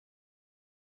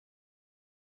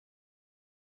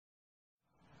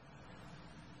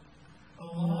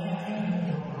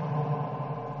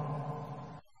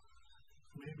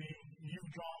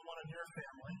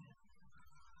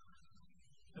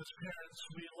As parents,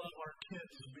 we love our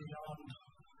kids beyond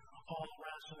all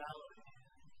rationality.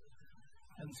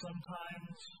 And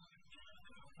sometimes,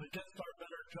 against our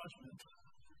better judgment,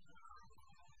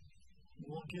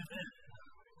 we'll give in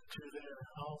to their,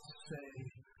 I'll say,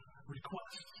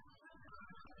 requests.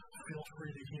 Feel free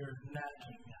to hear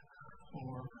nagging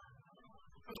or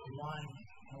whining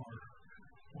or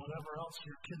whatever else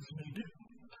your kids may do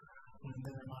when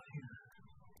they're not here.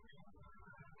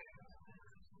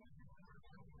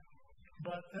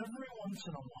 But every once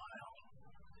in a while,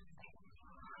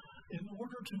 in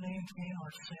order to maintain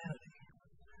our sanity,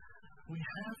 we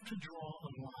have to draw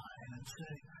a line and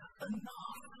say,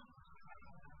 enough.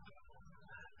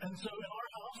 And so in our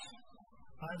house,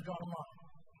 I've got a line.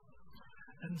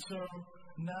 And so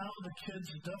now the kids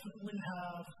definitely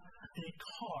have a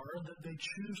car that they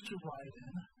choose to ride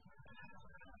in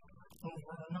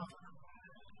over another.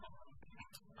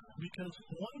 Because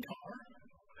one car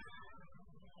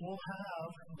will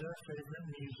have their favorite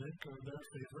music or their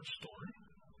favorite story.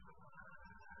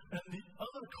 And the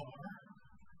other car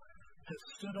has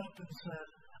stood up and said,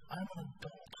 I'm an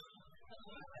adult.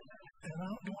 And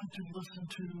I'm going to listen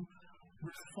to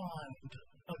refined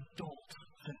adult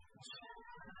things.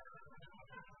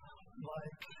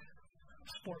 Like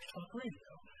sports talk radio.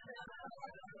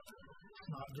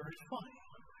 It's not very funny.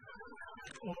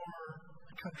 Or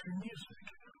country music.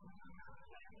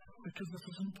 Because this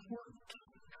is important.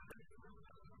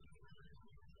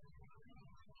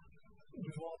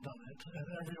 We've all done it. And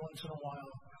every once in a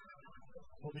while,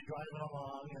 we'll be driving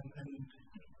along and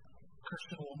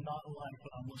Christian will not like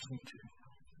what I'm listening to.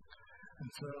 And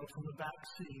so from the back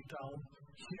seat, I'll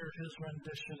hear his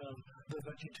rendition of the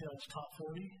VeggieTales Top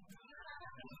 40.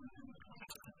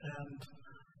 And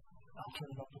I'll turn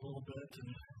it up a little bit, and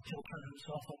he'll turn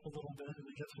himself up a little bit, and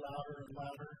it gets louder and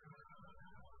louder.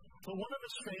 But one of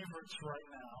his favorites right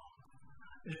now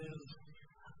is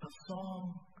a song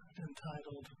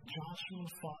entitled Joshua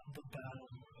Fought the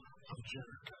Battle of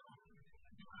Jericho.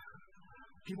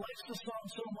 He likes the song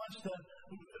so much that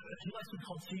he likes to be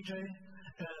called CJ,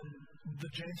 and the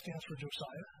J stands for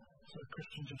Josiah, so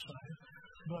Christian Josiah.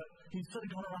 But instead of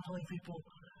going around telling people,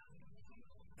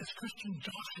 it's Christian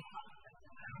Joshua,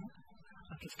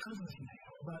 like his cousin's name.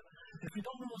 But if you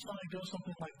don't know the song, it goes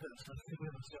something like this. Let's see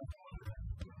where this goes.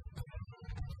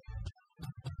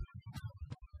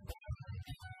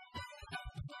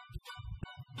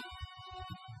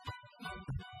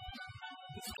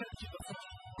 This catch you the first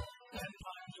 10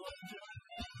 times you listen to it.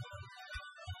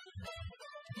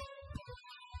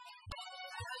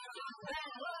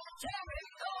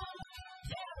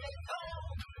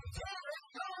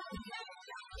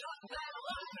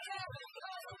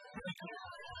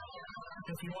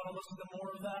 If you want to listen to more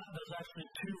of that, there's actually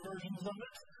 2 versions of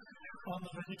it on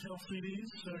the VeggieTales CDs,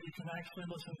 so you can actually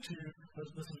listen to, this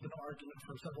has been an argument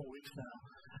for several weeks now,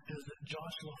 is it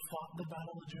Joshua fought the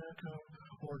Battle of Jericho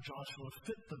or Joshua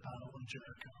fit the Battle of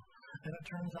Jericho? And it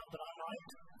turns out that I'm right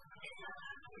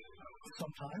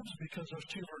sometimes because there's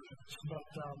 2 versions.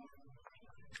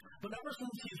 But ever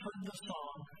since he's heard this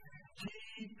song,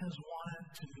 he has wanted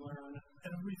to learn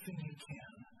everything he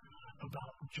can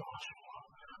about Joshua,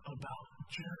 about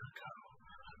Jericho,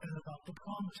 and about the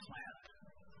Promised Land.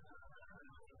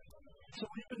 So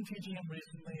we've been teaching him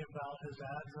recently about his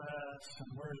address and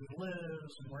where he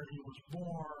lives and where he was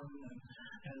born,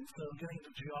 and so getting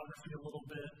to geography a little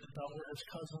bit about where his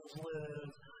cousins live.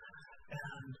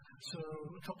 And so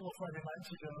a couple of Friday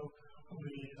nights ago,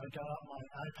 I got out my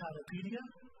iPadopedia.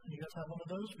 You guys have one of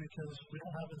those because we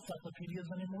don't have encyclopedias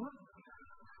anymore.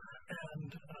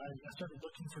 And I started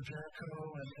looking for Jericho,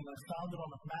 and I found it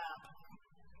on a map.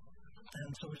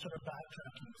 And so we started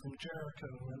backtracking through Jericho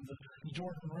and the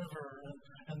Jordan River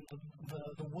and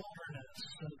the wilderness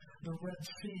and the Red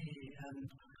Sea and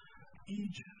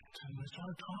Egypt. And we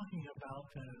started talking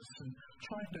about this and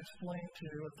trying to explain to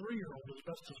a 3-year-old as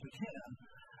best as we can.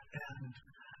 And,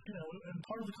 and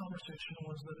part of the conversation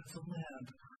was that it's a land,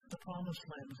 the Promised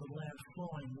Land is a land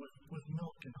flowing with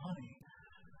milk and honey.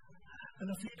 And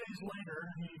a few days later,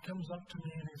 he comes up to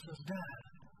me and he says, Dad,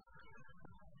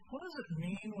 what does it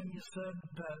mean when you said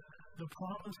that the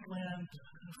Promised Land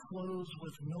flows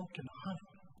with milk and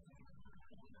honey?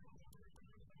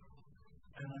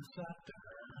 And I sat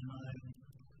there and I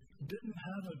didn't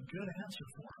have a good answer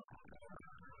for him.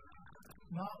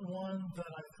 Not one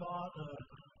that I thought a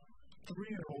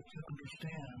 3-year-old could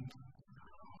understand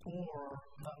or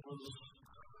that was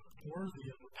worthy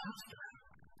of a pastor.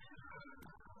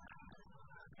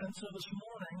 And so this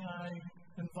morning I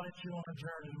invite you on a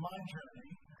journey, my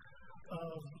journey,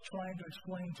 of trying to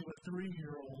explain to a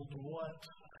 3-year-old what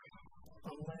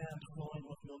a land flowing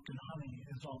with milk and honey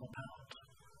is all about.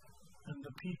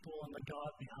 the people and the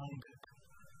God behind it.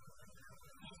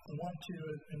 I want to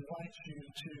invite you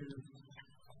to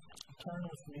turn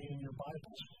with me in your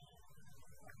Bibles.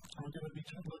 We're going to be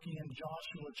looking in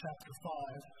Joshua chapter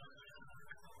 5.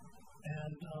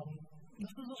 And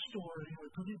this is a story, we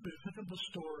pick up the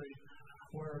story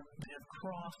where they have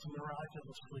crossed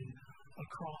miraculously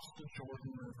across the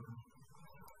Jordan River.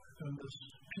 And the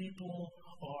people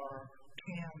are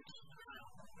camped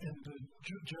in the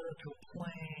Jericho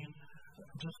plain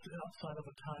just outside of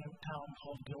a town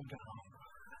called Gilgal.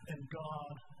 And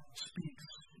God speaks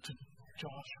to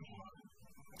Joshua.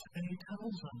 And he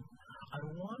tells him, I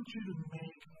want you to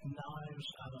make knives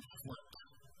out of flint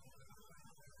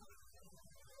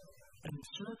and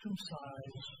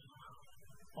circumcise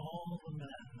all the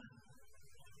men.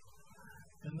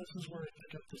 And this is where I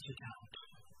pick up this account.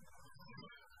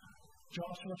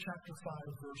 Joshua chapter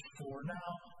 5, verse 4. Now,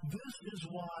 this is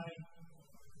why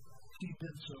he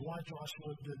did so, why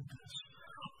Joshua did this.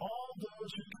 All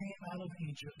those who came out of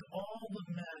Egypt, all the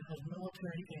men of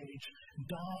military age,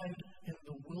 died in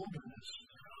the wilderness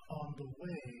on the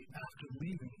way after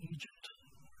leaving Egypt.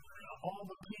 All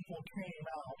the people came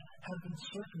out had been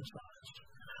circumcised,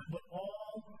 but all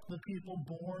the people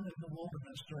born in the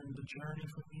wilderness during the journey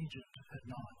from Egypt had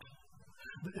not.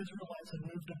 The Israelites had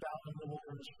moved about in the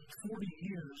wilderness 40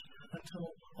 years until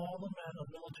all the men of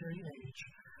military age,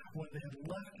 when they had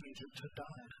left Egypt, had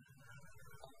died,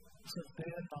 since they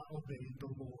had not obeyed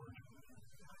the Lord.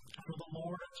 For the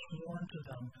Lord had sworn to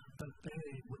them that they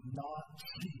would not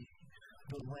see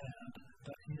the land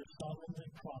that he had solemnly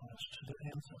promised to their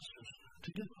ancestors to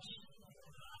give us,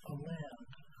 a land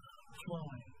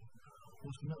flowing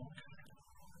with milk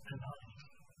and honey.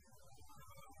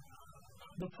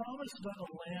 The promise that a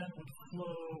land would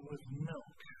flow with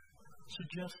milk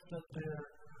suggests that there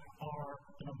are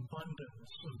an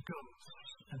abundance of goats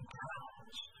and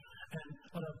cows and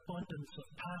an abundance of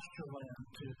pasture land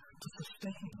to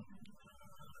sustain them.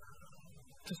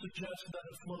 To suggest that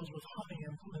it flows with honey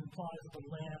implies that the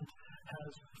land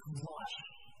has lush,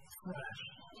 fresh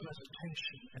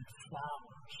vegetation and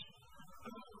flowers.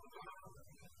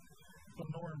 But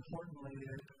more importantly,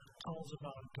 it tells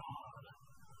about God,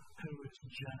 who is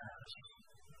generous,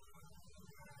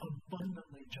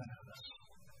 abundantly generous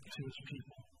to his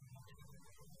people.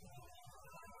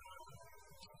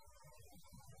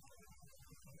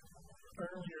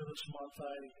 Earlier this month,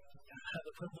 I had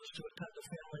the privilege to attend a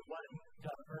family wedding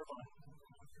down in Irvine.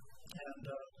 And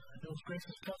it was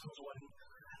Grace's cousin's wedding.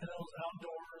 And it was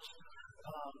outdoors,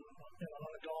 on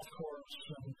a golf course.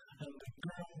 And the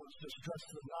groom was just dressed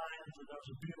to the nines, and there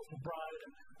was a beautiful bride.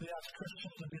 And they asked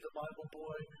Christian to be the Bible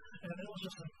boy. And it was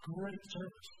just a great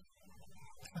service.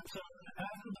 And so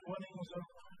after the wedding was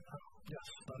over, yes,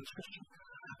 that is Christian.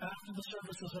 After the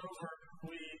service was over,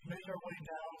 we made our way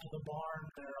down to the barn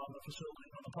there on the facility,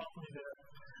 on the property there.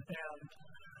 And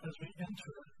as we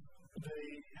entered, they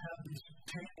had these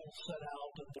tables set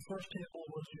out. And the first table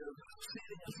was your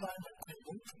seating assignment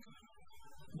table,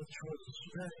 which was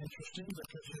very interesting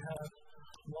because you had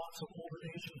lots of older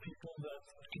Asian people that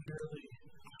could barely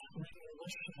read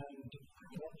English and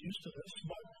weren't used to this.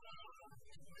 But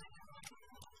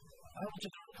I was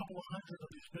just a couple of hundred of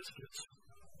these biscuits.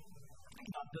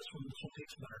 Not this one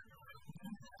tastes better.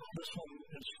 This one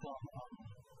is from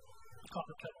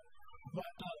Copper Kettle. But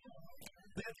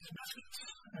they had these biscuits,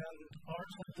 and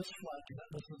ours had this flag in it.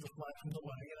 This is the flag from the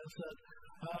wedding, and it said,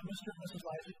 Mr. and Mrs.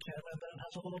 Isaac Kim, and then it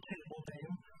has a little table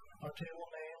name. Our table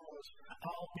name was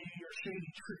I'll Be Your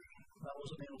Shady Tree. That was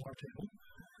the name of our table.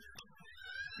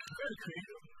 Very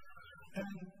creative.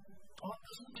 And on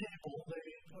this table, they,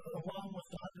 along with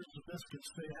the hundreds of biscuits,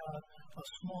 they had a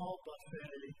small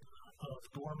buffet of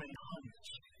gourmet honeys.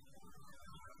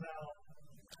 Now,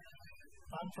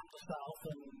 I'm from the South,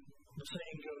 and the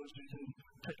saying goes, you can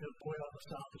take a boy out of the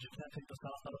South, but you can't take the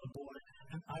South out of the boy.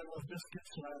 And I love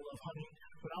biscuits, and I love honey,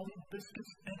 but I'll eat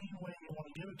biscuits any way you want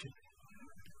to give it to me.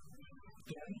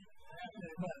 Danny?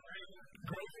 Amen.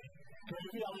 Gravy.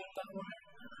 Gravy, I'll eat that way.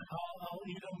 I'll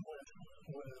eat them with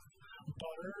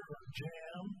butter or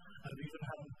jam. I've even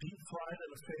had them deep fried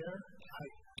at a fair. I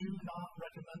do not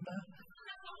recommend that.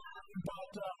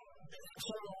 But,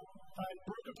 so I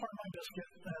broke apart my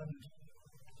biscuit, and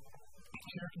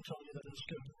Sarah can tell you that it's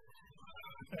good.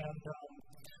 And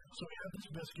so we had this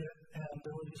biscuit, and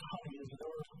there were these honeys, and there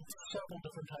were several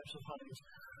different types of honeys.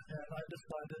 And I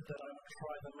decided that I would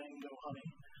try the mango honey.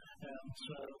 And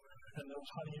there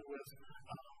was honey with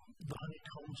the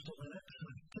honeycomb still in it. And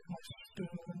I took my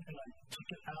spoon, and I took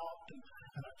it out,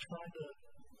 and I tried to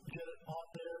get it on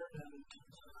there, and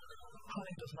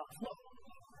honey does not flow.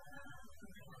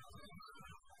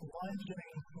 The line's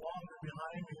getting longer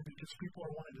behind me because people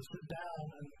are wanting to sit down.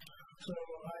 And so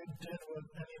I did what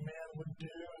any man would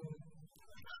do. And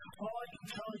all I can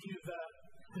tell you is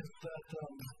that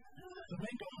the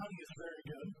mango honey is very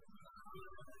good.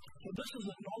 So this is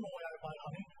a normal way I buy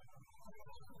honey.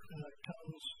 It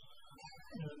comes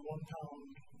in 1 pound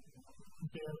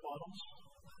bear bottles.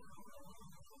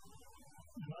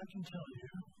 And I can tell you,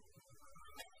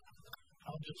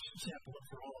 I'll just sample it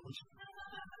for all of us.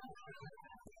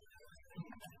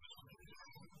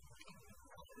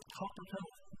 Copper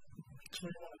kettle, that's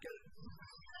where you want to get it.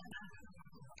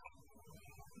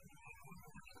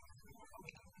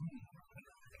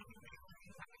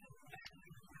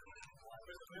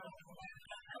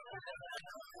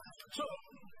 So,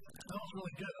 that was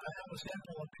really good. I have a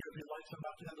sample up here if you'd like some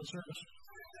after the end of the service.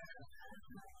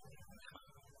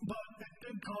 But it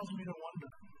did cause me to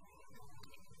wonder,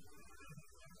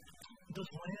 does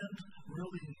land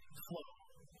really flow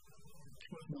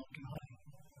with milk and honey?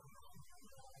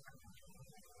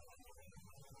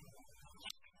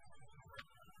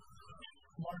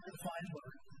 Margaret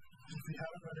Feinberg, if you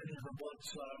haven't read any of her books,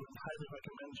 I would highly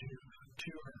recommend you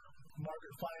to her.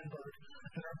 Margaret Feinberg,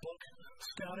 in her book,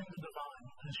 Scouting the Divine,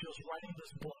 as she was writing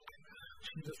this book,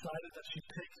 she decided that she'd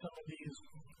take some of these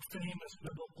famous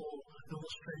biblical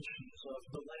illustrations of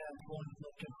the land flowing with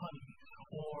milk and honey,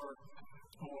 or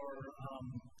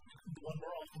the one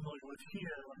we're all familiar with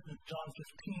here, like John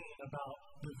 15 about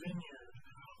the vineyard,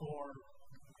 or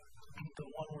the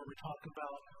one where we talk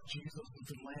about Jesus as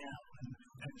the lamb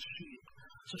and sheep.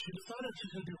 So she decided she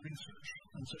could do research.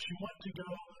 And so she went to go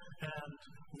and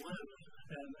live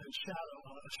and shadow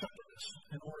a shepherdess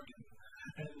in Oregon.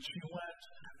 And she went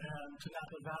to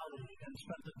Napa Valley and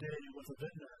spent the day with a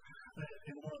vintner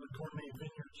in one of the gourmet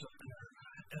vineyards up there.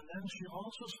 And then she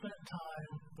also spent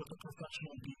time with a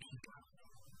professional beekeeper.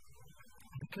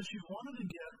 Because she wanted to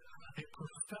get a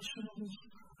professional's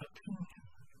opinion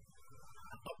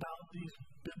about these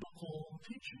biblical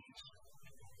teachings.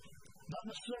 Not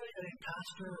necessarily a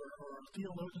pastor or a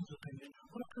theologian's opinion,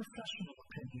 but a professional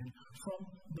opinion from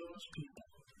those people.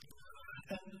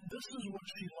 And this is what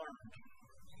she learned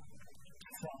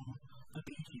from the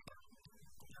beekeeper.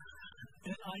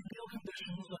 In ideal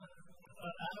conditions,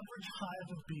 an average hive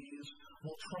of bees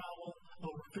will travel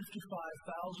over 55,000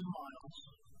 miles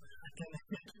and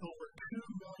hit over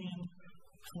 2 million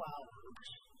flowers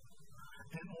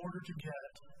in order to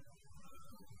get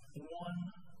 1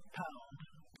 pound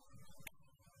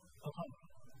of honey.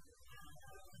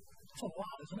 It's a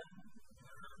lot, isn't it?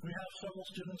 We have several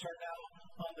students are now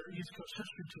on their East Coast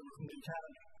history tour from the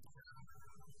academy.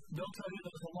 They'll tell you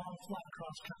that it's a long flight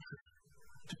cross country.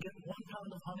 To get 1 pound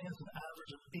of honey is an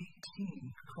average of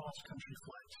 18 cross country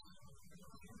flights.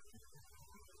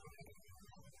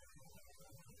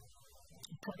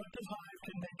 A productive hive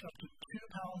can make up to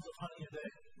 2 pounds of honey a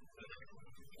day.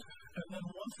 And then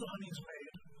once the honey is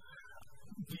made,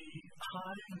 the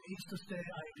hive needs to stay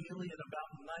ideally at about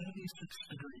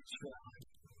 96 degrees Fahrenheit.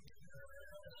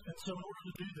 And so in order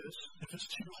to do this, if it's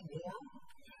too warm,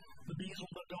 the bees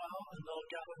will go out and they'll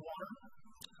gather water,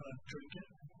 drink it,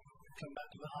 come back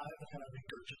to the hive and kind of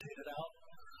regurgitate it out,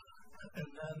 and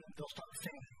then they'll start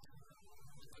fanning.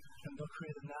 And they'll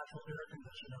create a natural air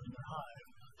conditioner in their hive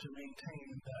to maintain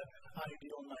that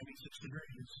ideal 96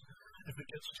 degrees. If it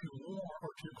gets too warm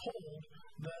or too cold,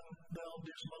 then they'll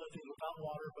do some other things without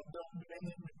water, but they'll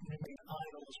remain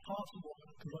idle as possible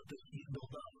to let this heat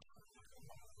build up.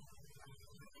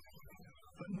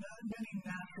 But many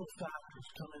natural factors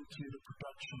come into the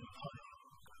production of honey.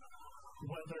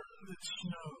 Whether it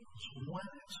snows, when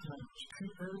it snows,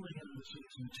 too early in the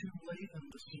season, too late in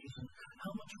the season,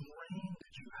 how much rain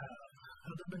did you have?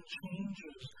 Have there been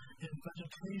changes in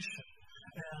vegetation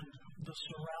and the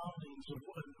surroundings of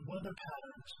weather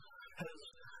patterns?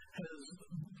 Has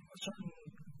certain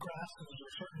grasses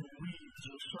or certain weeds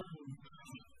or certain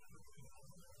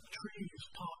trees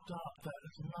popped up that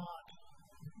is not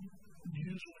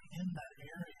usually in that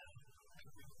area?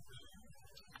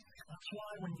 That's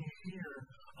why when you hear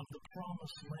of the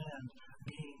promised land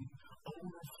being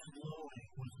overflowing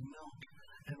with milk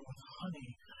and with honey,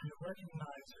 you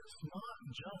recognize it's not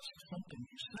just something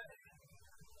you say.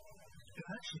 It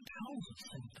actually tells us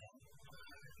something.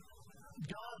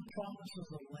 God promises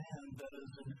a land that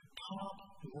is in top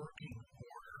working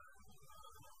order,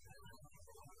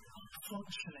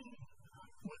 functioning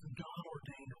with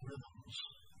God-ordained rhythms.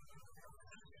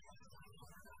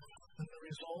 And the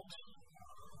result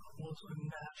was a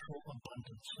natural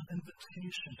abundance, an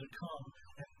invitation to come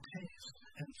and taste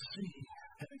and see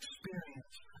and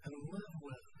experience and live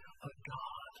with a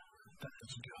God that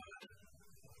is good.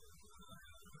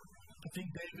 I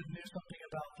think David knew something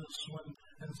about this when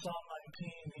in Psalm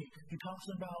 19 he talks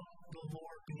about the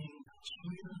Lord being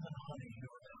sweeter than honey,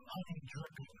 or honey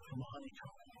dripping from a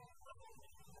honeycomb.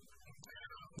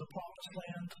 The promised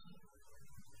land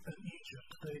and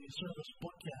Egypt, they serve as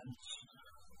bookends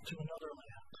to another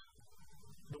land,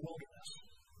 the wilderness.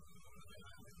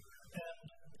 And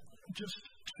just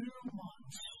 2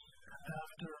 months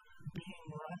after being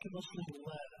miraculously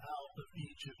led out of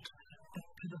Egypt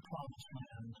into the promised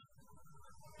land,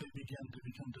 they began to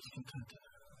become discontented.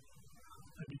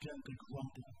 They began to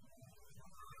grumble.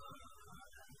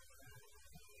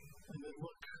 And they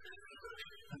look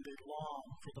and they long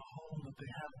for the home that they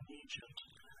have in Egypt,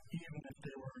 even if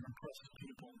they were an oppressed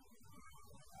people.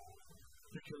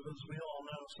 Because as we all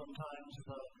know, sometimes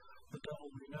the devil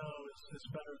we know is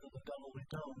better than the devil we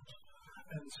don't.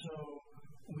 And so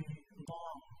we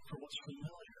long for what's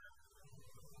familiar.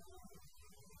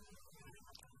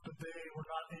 But they were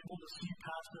not able to see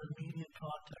past their immediate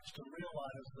context to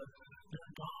realize that their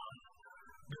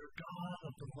God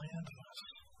of the land of us,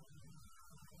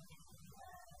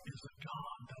 is a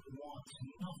God that wants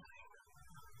nothing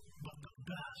but the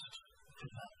best for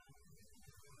them.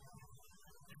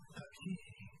 That He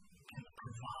can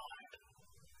provide.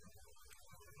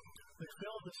 They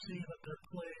failed to see that their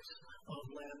place of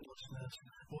landlessness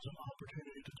was an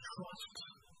opportunity to trust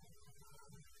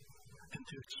and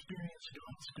to experience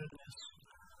God's goodness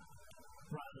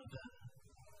rather than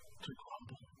to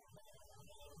grumble.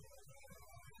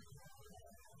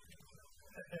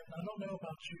 And I don't know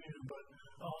about you, but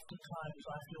oftentimes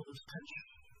I feel this tension.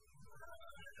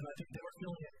 And I think they were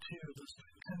feeling it too, this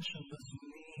tension, this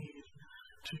need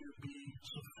to be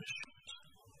sufficient.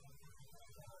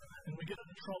 And we get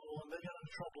into trouble, and they get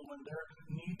into trouble when their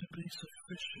need to be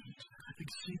sufficient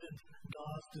exceeded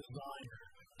God's desire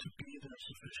to be their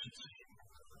sufficiency.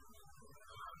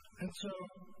 And so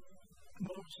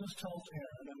Moses tells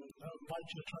Aaron, and I invite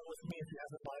you to turn with me if you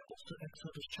have the Bibles to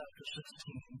Exodus chapter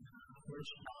 16,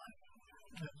 verse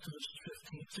 9. Exodus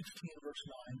 16, verse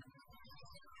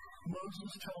 9.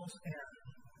 Moses tells Aaron,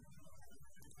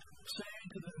 saying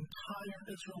to the entire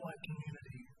Israelite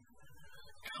community,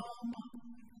 "Come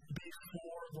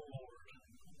before the Lord,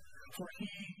 for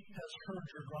He has heard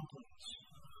your grumblings."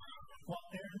 While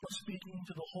Aaron was speaking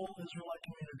to the whole Israelite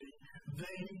community,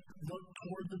 they looked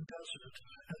toward the desert,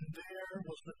 and there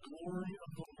was the glory of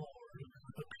the Lord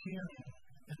appearing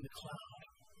in the cloud.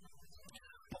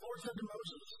 The Lord said to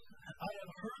Moses, "I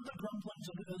have heard the grumblings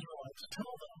of the Israelites.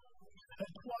 Tell them,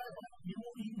 at twilight you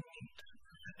will eat meat,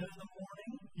 and in the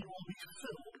morning you will be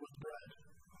filled with bread.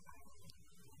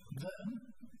 Then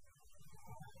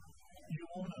you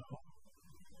will know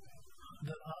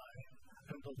that I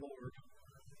am the Lord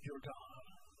your God."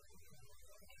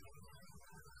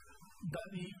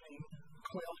 That evening,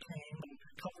 quail came and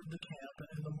covered the camp,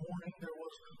 and in the morning there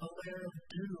was a layer of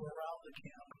dew around the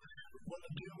camp. When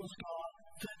the dew was gone,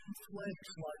 thin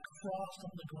flakes like frost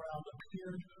on the ground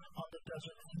appeared on the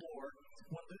desert floor.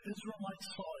 When the Israelites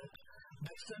saw it,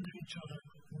 they said to each other,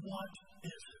 "What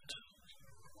is it?"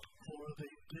 For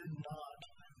they did not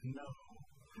know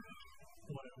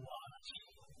what it was.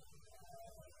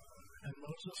 And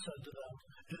Moses said to them,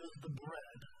 "It is the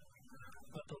bread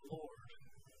that the Lord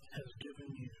has given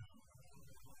you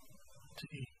to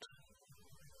eat."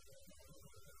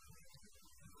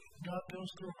 God goes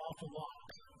through an awful lot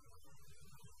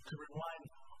to remind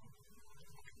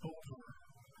them over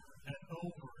and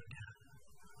over again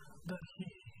that He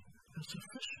is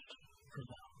sufficient for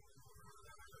them.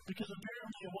 Because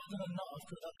apparently it wasn't enough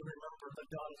for them to remember that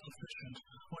God is sufficient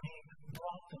when He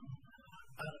brought them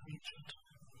out of Egypt.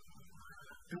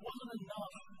 It wasn't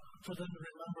enough for them to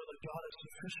remember that God is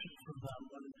sufficient for them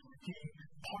when He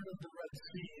parted the Red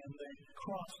Sea and they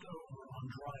crossed over on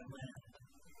dry land.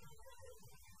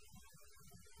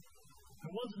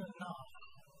 It wasn't enough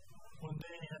when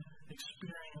they had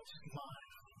experienced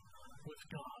life with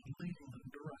God leading them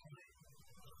directly.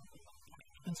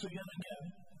 And so yet again,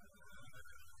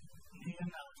 He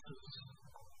announces,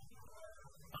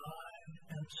 "I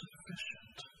am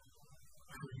sufficient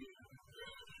for you."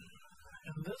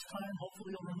 And this time,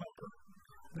 hopefully you'll remember,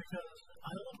 because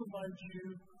I will provide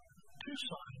you 2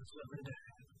 signs every day: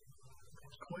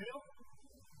 quail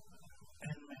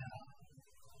and manna.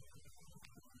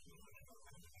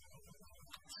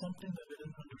 Something that they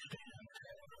didn't understand.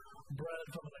 Bread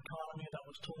from an economy that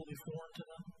was totally foreign to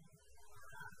them.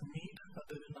 Meat that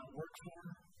they did not work for.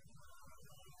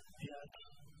 Yet,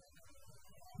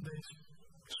 they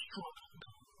struggled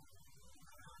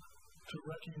to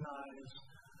recognize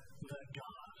that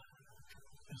God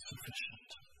is sufficient.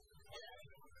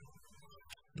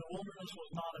 The wilderness was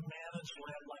not a managed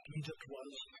land like Egypt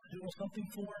was. It was something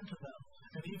foreign to them.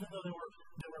 And even though they were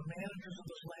were managers of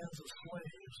this land as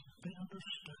slaves. They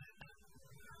understood it.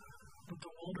 But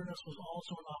the wilderness was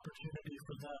also an opportunity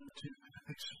for them to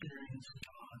experience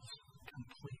God's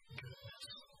complete goodness.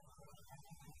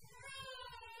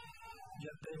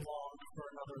 Yet they longed for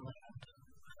another land,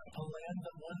 a land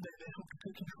that one day they hoped to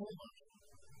take control of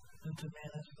and to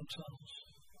manage themselves.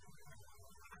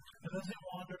 And as they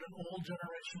wandered, an old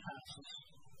generation passes,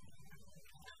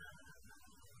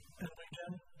 and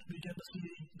begin to see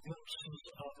glimpses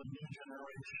of a new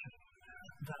generation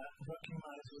that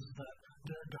recognizes that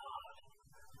their God,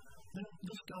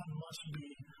 this God must be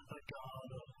a God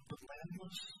of the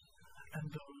landless and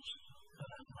those that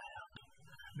have land.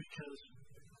 Because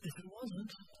if it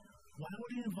wasn't, why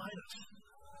would he invite us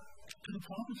to the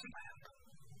promised land?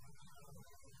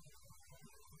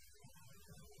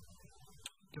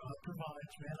 God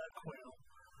provides manna and quail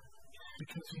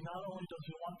because he not only does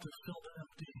he want to fill their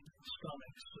empty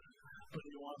stomachs, but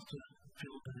he wants to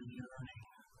fill their yearning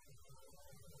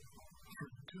for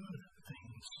good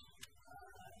things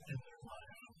in their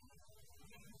life.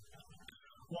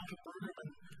 Walter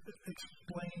Brueggemann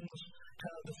explains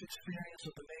kind of this experience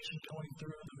of the nation going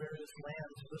through the various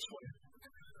lands this way.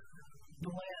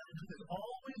 The land is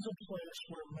always a place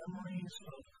where memories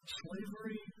of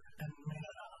slavery and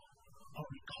manna are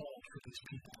recalled for these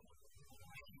people.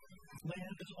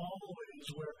 Land is always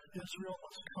where Israel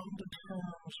must come to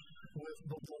terms with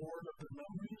the Lord of their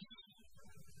memories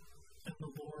and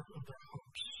the Lord of their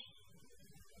hopes.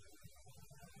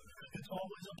 It's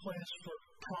always a place for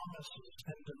promises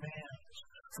and demands,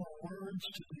 for words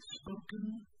to be spoken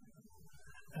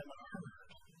and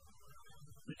heard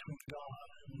between God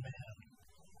and man.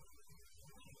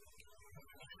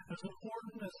 As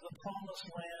important as the promised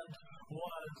land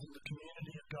was in the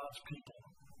community of God's people,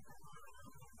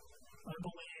 I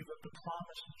believe that the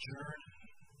promised journey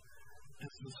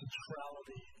is the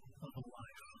centrality of a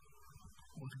life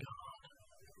with God.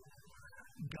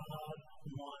 God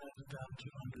wanted them to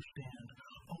understand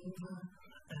over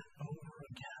and over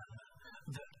again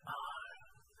that I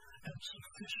am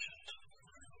sufficient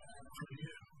for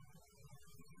you.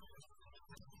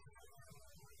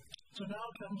 So now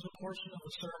comes a portion of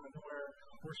the sermon where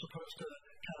we're supposed to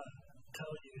kind of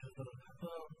tell you,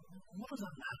 what does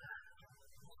that matter?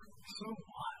 So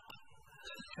what?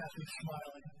 Kathy's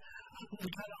smiling. We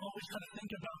always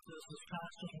think about this as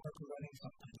pastors representing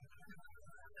something.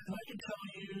 And I can tell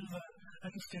you that, I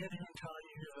can stand here and tell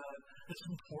you that it's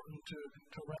important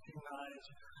to recognize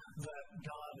that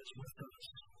God is with us.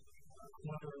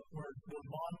 Whether we're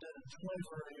bonded in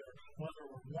slavery, or whether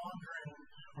we're wandering,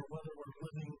 or whether we're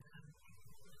living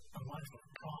a life of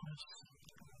promise.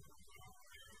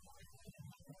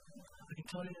 I can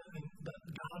tell you that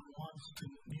God wants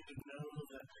you to know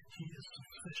that he is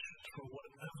sufficient for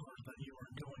whatever that you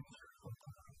are going through.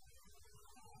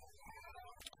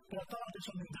 But I thought I'd do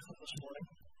something different this morning.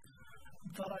 I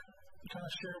thought I'd kind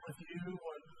of share with you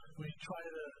what we try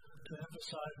to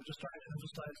emphasize. We're just trying to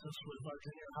emphasize this with our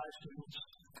junior high students.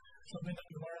 Something that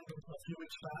we learned a few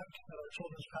weeks back at our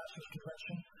children's pastors'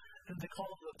 convention. And they call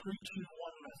it the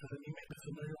 3-2-1 method, and you may be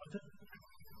familiar with it.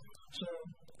 So,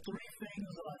 3 things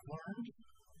that I've learned,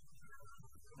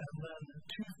 and then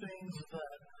 2 things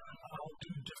that I'll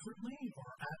do differently or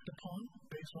act upon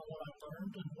based on what I've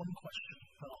learned, and 1 question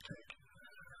that I'll take.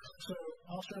 So,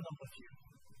 I'll share them with you.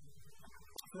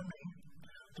 For me,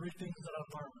 3 things that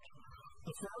I've learned.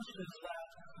 The first is that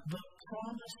the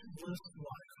promise-less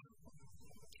life,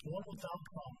 one without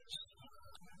promise,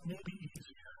 may be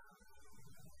easier.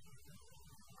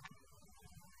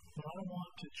 But I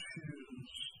want to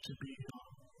choose to be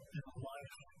in a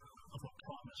life of a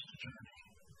promised journey.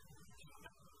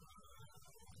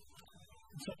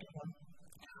 The second one,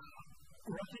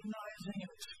 recognizing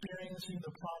and experiencing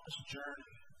the promised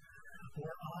journey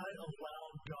where I allow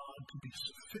God to be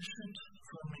sufficient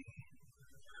for me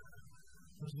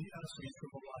is the essence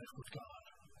of a life with God.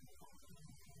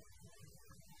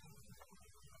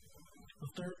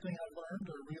 The third thing I learned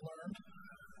or relearned,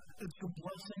 it's the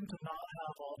blessing to not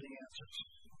have all the answers.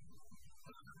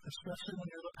 Especially when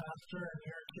you're the pastor and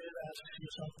your kid asks you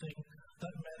something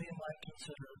that many might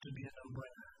consider to be a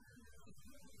no-brainer.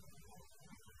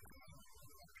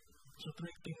 So 3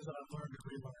 things that I've learned or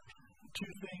relearned. 2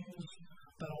 things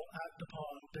that I'll act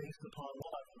upon based upon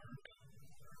what I've learned.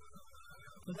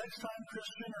 The next time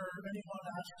Christian or anyone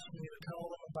asks me to tell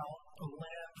them about a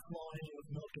land flowing with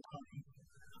milk and honey,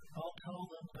 I'll tell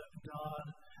them that God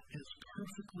is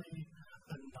perfectly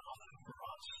enough for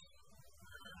us,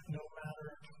 no matter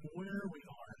where we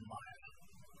are in life,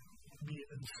 be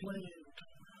it enslaved,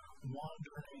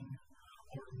 wandering,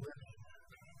 or living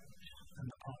in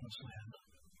the promised land.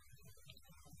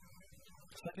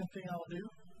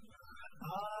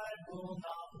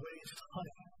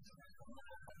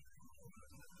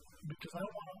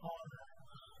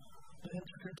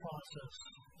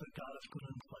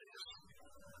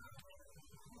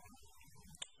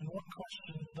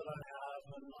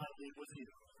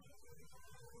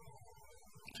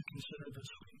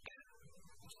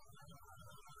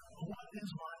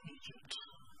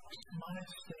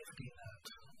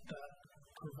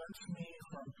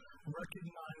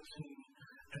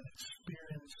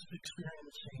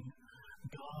 experiencing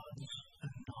God's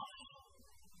enough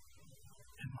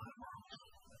in my world.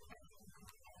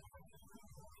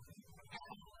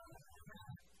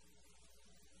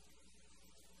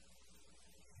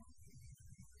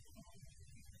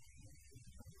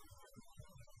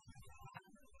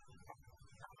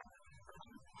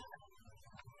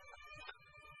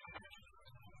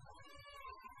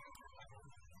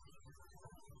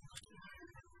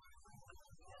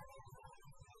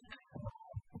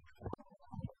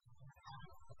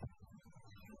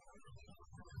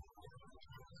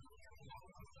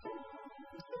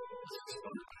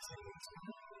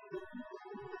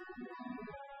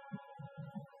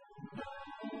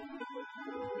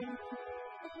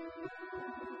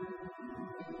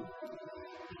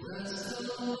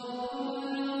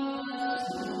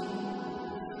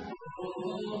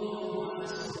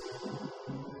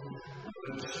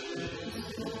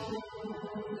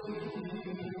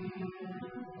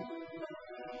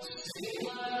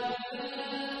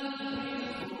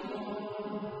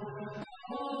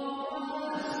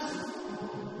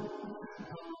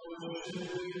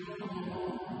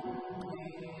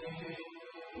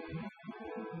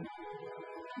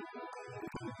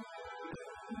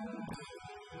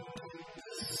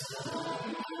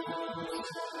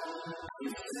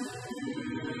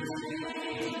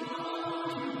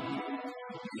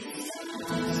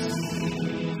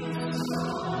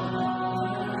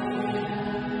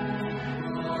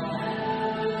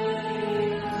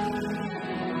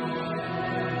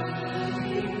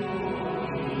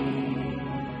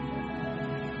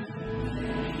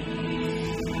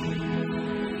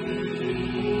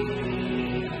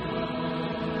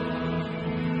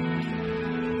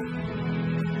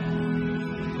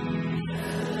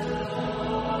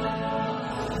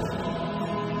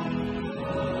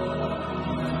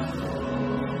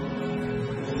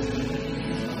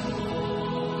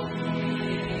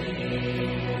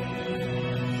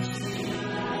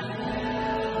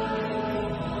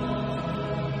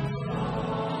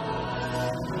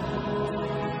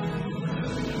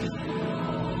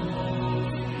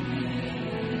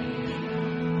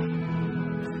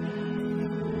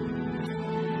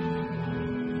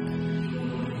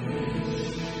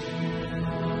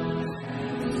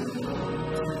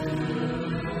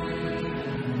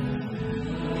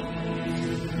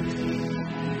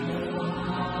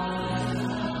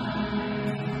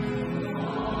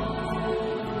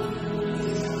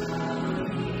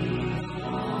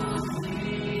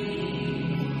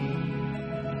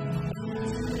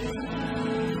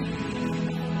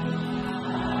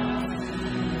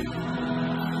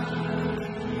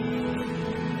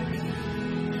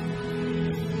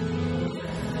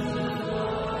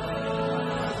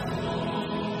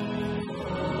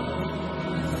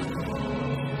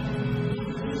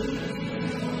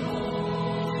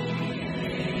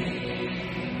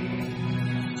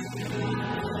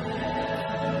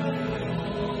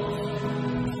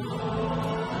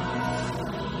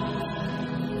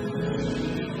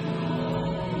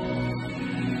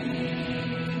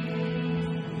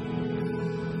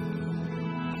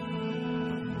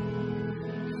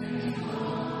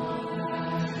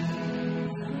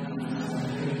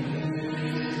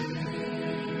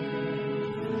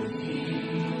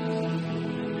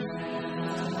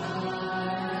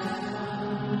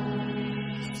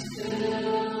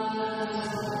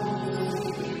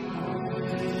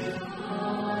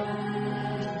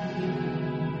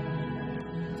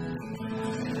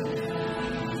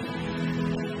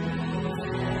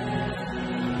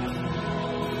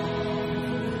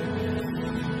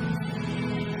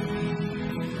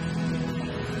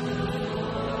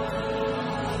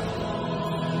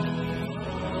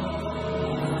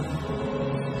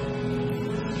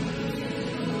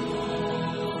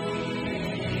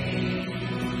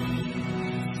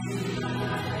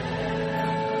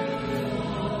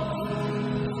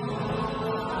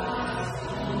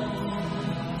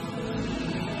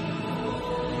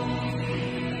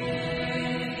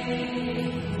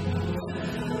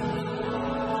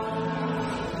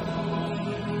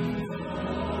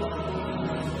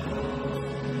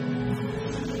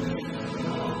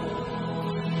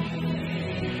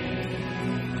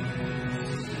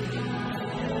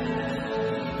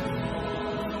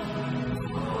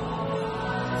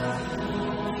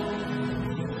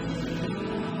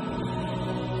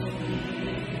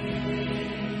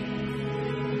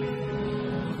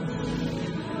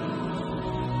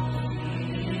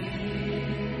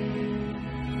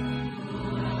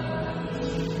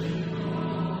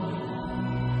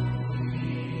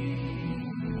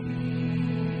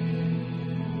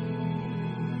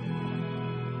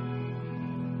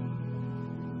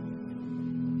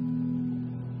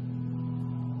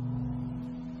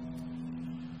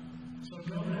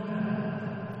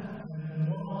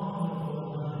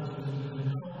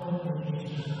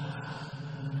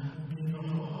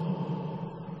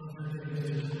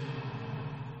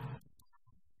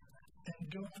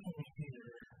 definitely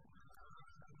here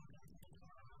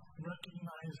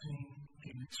recognizing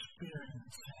and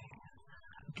experiencing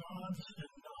God's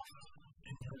enough